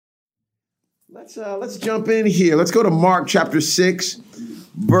Let's jump in here. Let's go to Mark chapter 6,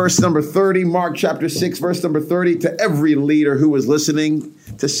 verse number 30. Mark chapter 6, verse number 30. To every leader who is listening,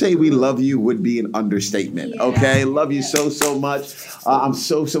 to say we love you would be an understatement. Okay, love you so much. I'm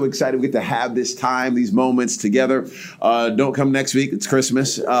so excited we get to have this time, these moments together. Don't come next week. It's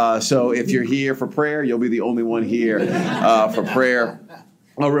Christmas. So if you're here for prayer, you'll be the only one here for prayer.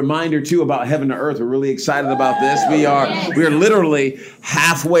 A reminder, too, about Heaven to Earth. We're really excited about this. We're literally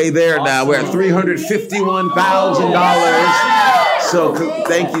halfway there now. We're at $351,000. So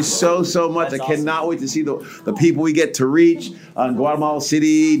thank you so much. I cannot wait to see the people we get to reach in Guatemala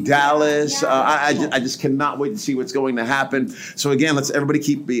City, Dallas. I just cannot wait to see what's going to happen. So again, let's everybody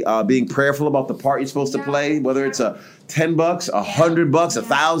keep being prayerful about the part you're supposed to play, whether it's $10, $100,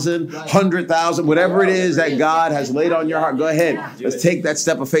 $1,000, 100,000, whatever it is that God has laid on your heart. Go ahead. Let's take that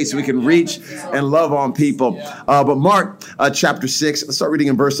step of faith so we can reach and love on people. But Mark chapter 6, let's start reading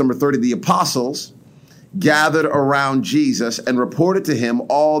in verse number 30. The apostles gathered around Jesus and reported to him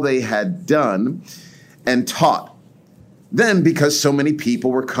all they had done and taught. Then, because so many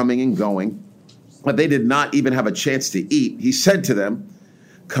people were coming and going, but they did not even have a chance to eat, he said to them,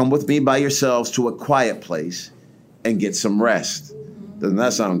 "Come with me by yourselves to a quiet place and get some rest." Doesn't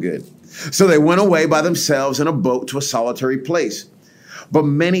that sound good? So they went away by themselves in a boat to a solitary place. But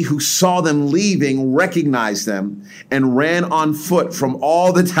many who saw them leaving recognized them and ran on foot from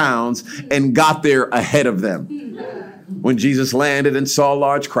all the towns and got there ahead of them. When Jesus landed and saw a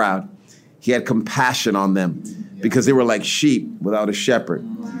large crowd, he had compassion on them because they were like sheep without a shepherd.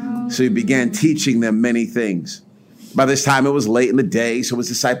 So he began teaching them many things. By this time, it was late in the day, so his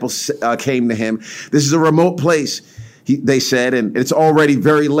disciples came to him. "This is a remote place," they said, "and it's already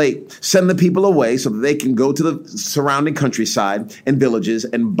very late. Send the people away so that they can go to the surrounding countryside and villages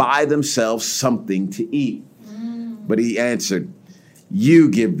and buy themselves something to eat." But he answered, "You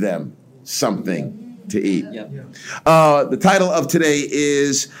give them something to eat." The title of today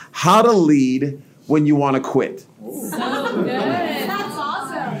is How to Lead When You Want to Quit. So good. That's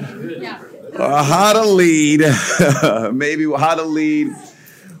awesome. Yeah. How to lead, maybe how to lead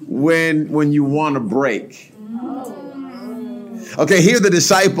when you want to break. Okay, here the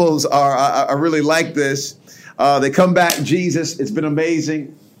disciples are really like this. They come back, Jesus, it's been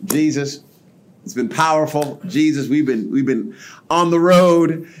amazing. Jesus, it's been powerful. Jesus, we've been on the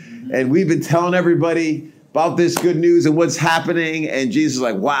road and we've been telling everybody about this good news and what's happening. And Jesus is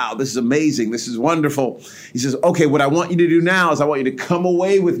like, "Wow, this is amazing. This is wonderful." He says, "Okay, what I want you to do now is I want you to come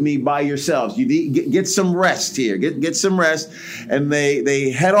away with me by yourselves. You need, get some rest here. Get some rest." And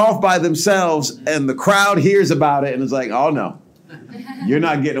they head off by themselves and the crowd hears about it and is like, "Oh no. You're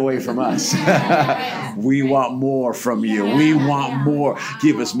not getting away from us. We want more from you. We want more.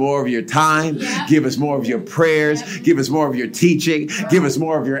 Give us more of your time. Give us more of your prayers. Give us more of your teaching. Give us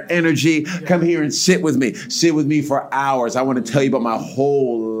more of your energy. Come here and sit with me. Sit with me for hours. I want to tell you about my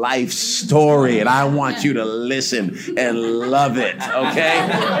whole life story, and I want you to listen and love it, okay?"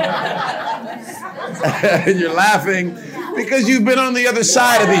 And you're laughing because you've been on the other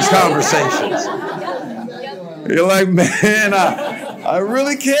side of these conversations. You're like, "Man, I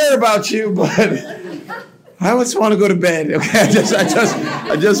really care about you, but I just want to go to bed." Okay, I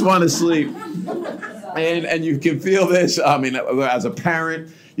just want to sleep. And you can feel this. I mean, as a parent,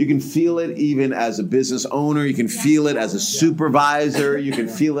 you can feel it even as a business owner. You can feel it as a supervisor. You can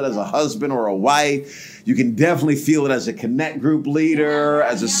feel it as a husband or a wife. You can definitely feel it as a connect group leader,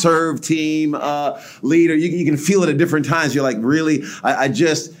 as a serve team leader. You can feel it at different times. You're like, really, I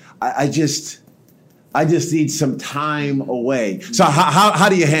just need some time away. So how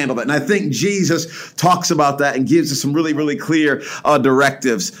do you handle that? And I think Jesus talks about that and gives us some really clear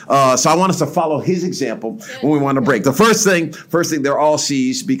directives. So I want us to follow his example when we want to break. The first thing, they're all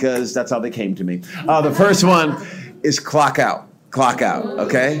C's because that's how they came to me. The first one is clock out,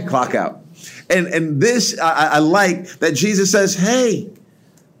 okay? Clock out. And this, I like that Jesus says, "Hey,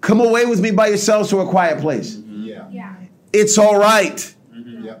 come away with me by yourselves to a quiet place." Yeah. It's all right.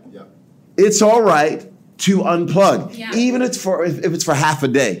 It's all right to unplug, even if it's for half a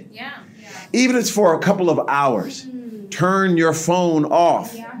day, even if it's for a couple of hours. Turn your phone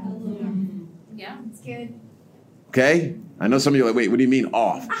off. Yeah, it's good. Okay? I know some of you are like, "Wait, what do you mean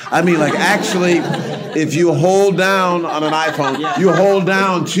off?" I mean, like, actually, if you hold down on an iPhone, you hold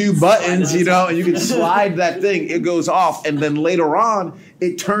down two buttons, and you can slide that thing, it goes off, and then later on,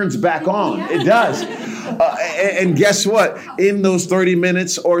 it turns back on. It does. And guess what? In those 30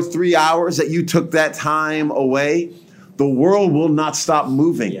 minutes or 3 hours that you took that time away, the world will not stop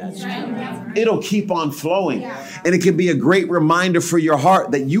moving. It'll keep on flowing. And it can be a great reminder for your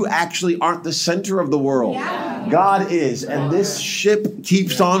heart that you actually aren't the center of the world. God is. And this ship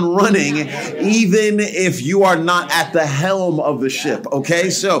keeps on running even if you are not at the helm of the ship. Okay?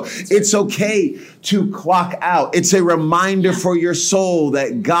 So it's okay to clock out. It's a reminder for your soul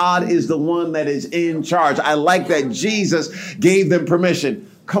that God is the one that is in charge. I like that Jesus gave them permission.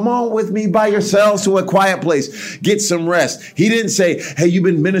 Come on with me by yourselves to a quiet place. Get some rest. He didn't say, hey, you've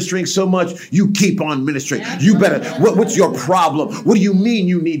been ministering so much, you keep on ministering. You better, what's your problem? What do you mean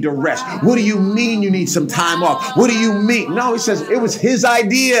you need to rest? What do you mean you need some time off? What do you mean? No, he says it was his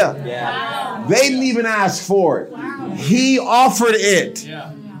idea. They didn't even ask for it. He offered it.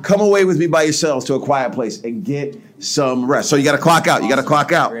 Come away with me by yourselves to a quiet place and get some rest. So you got to clock out. You got to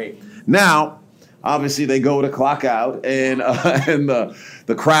clock out. Now, obviously, they go to clock out, and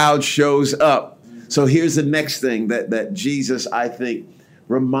the crowd shows up. So here's the next thing that Jesus, I think,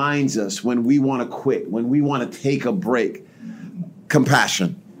 reminds us when we want to quit, when we want to take a break.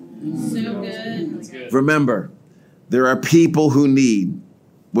 Compassion. So good. Remember, there are people who need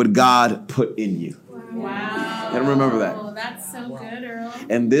what God put in you. Wow. And remember that. Oh, that's so good, Earl.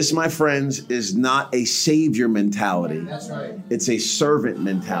 And this, my friends, is not a savior mentality. That's right. It's a servant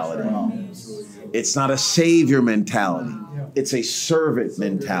mentality. It's not a savior mentality. It's a servant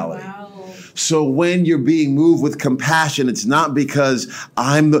mentality. Wow. So when you're being moved with compassion, it's not because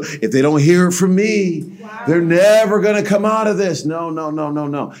if they don't hear it from me, they're never going to come out of this.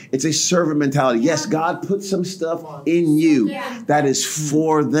 No. It's a servant mentality. Yes, God put some stuff in you that is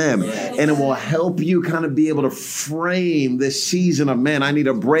for them. And it will help you kind of be able to frame this season of, man, I need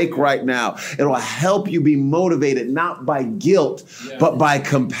a break right now. It will help you be motivated, not by guilt, but by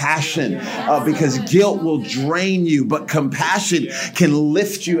compassion. Because guilt will drain you, but compassion can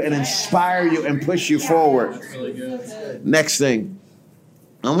lift you and inspire you and push you forward. Next thing,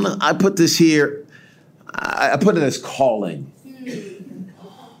 I put this here. I put it as calling.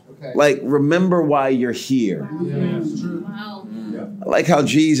 Like, remember why you're here. Wow. I like how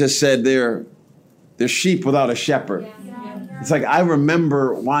Jesus said they're sheep without a shepherd. It's like, I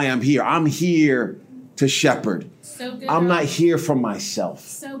remember why I'm here. I'm here to shepherd. So good. I'm not here for myself.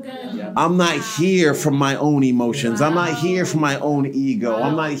 So good. I'm not here for my own emotions. I'm not here for my own ego.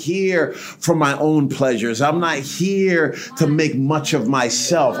 I'm not here for my own pleasures. I'm not here to make much of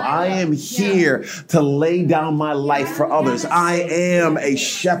myself. I am here to lay down my life for others. I am a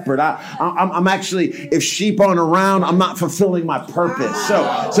shepherd. I'm actually, if sheep aren't around, I'm not fulfilling my purpose.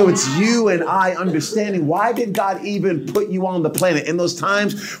 So it's you and I understanding, why did God even put you on the planet? In those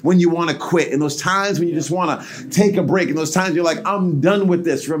times when you want to quit, in those times when you just want to take a break, in those times you're like, I'm done with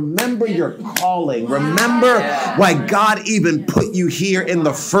this. Remember your calling. Remember why God even put you here in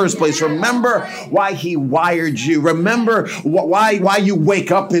the first place. Remember why he wired you. Remember why you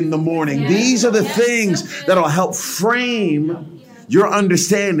wake up in the morning. These are the things that'll help frame your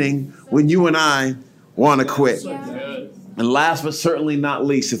understanding when you and I want to quit. And last but certainly not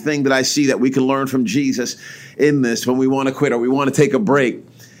least, the thing that I see that we can learn from Jesus in this when we want to quit or we want to take a break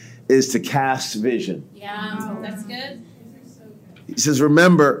is to cast vision. Yeah, that's good. He says,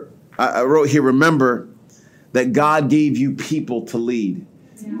 remember, I wrote here, remember that God gave you people to lead.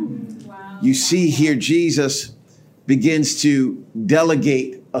 Wow. You see here, Jesus begins to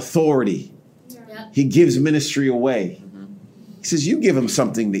delegate authority. He gives ministry away. He says, you give him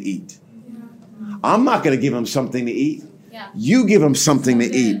something to eat. I'm not going to give him something to eat. You give him something to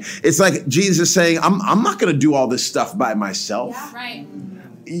eat. It's like Jesus saying, I'm not going to do all this stuff by myself. Right.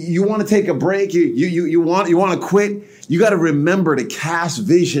 You want to take a break? You want to quit? You got to remember to cast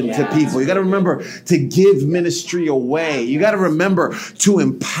vision to people. You got to remember to give ministry away. You got to remember to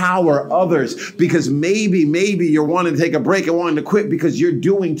empower others, because maybe you're wanting to take a break and wanting to quit because you're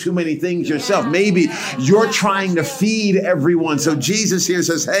doing too many things yourself. Maybe you're trying to feed everyone. So Jesus here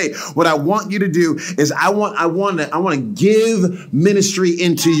says, hey, what I want you to do is I want to give ministry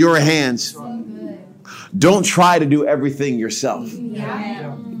into your hands. Don't try to do everything yourself.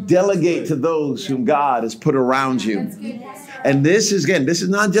 Delegate to those whom God has put around you. And this is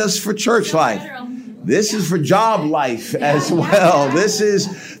not just for church life. This is for job life as well. This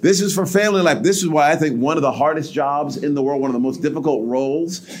is for family life. This is why I think one of the hardest jobs in the world, one of the most difficult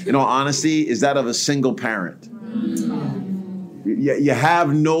roles, in all honesty, is that of a single parent. You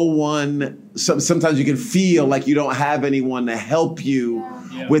have no one. Sometimes you can feel like you don't have anyone to help you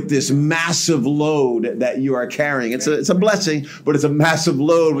with this massive load that you are carrying. It's a blessing, but it's a massive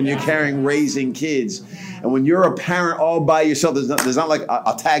load when you're carrying raising kids. And when you're a parent all by yourself, there's not like,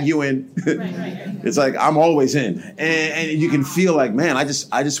 I'll tag you in. It's like, I'm always in. And you can feel like, man, I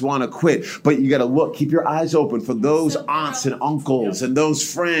just want to quit. But you got to look, keep your eyes open for those aunts and uncles and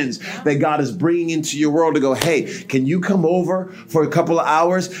those friends that God is bringing into your world to go, hey, can you come over for a couple of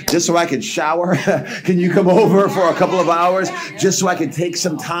hours just so I can shower? Can you come over for a couple of hours just so I can take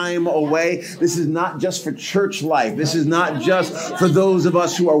some time away? This is not just for church life. This is not just for those of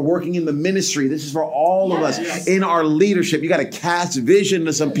us who are working in the ministry. This is for all of us in our leadership. You got to cast vision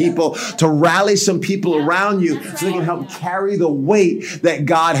to some people, to rally some people around you so they can help carry the weight that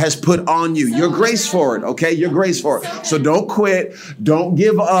God has put on you. You're graced for it, okay? You're graced for it. So don't quit. Don't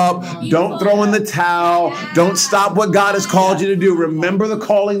give up. Don't throw in the towel. Don't stop what God has called you to do. Remember the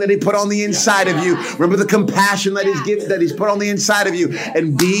calling that he put on the inside of you. Remember the compassion that he's put on the inside of you,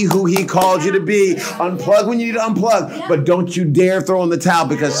 and be who he called you to be. Unplug when you need to unplug, but don't you dare throw in the towel,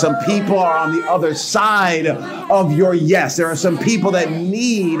 because some people are on the other side of your yes. There are some people that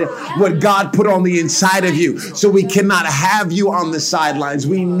need what God put on the inside of you. So we cannot have you on the sidelines.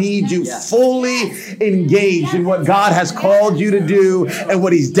 We need you fully engaged in what God has called you to do and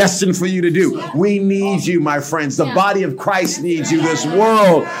what he's destined for you to do. We need you, my friends. The body of Christ needs you. This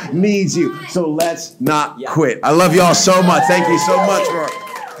world needs you. So let's not quit. I love y'all so much. Thank you so much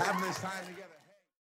for having this time together.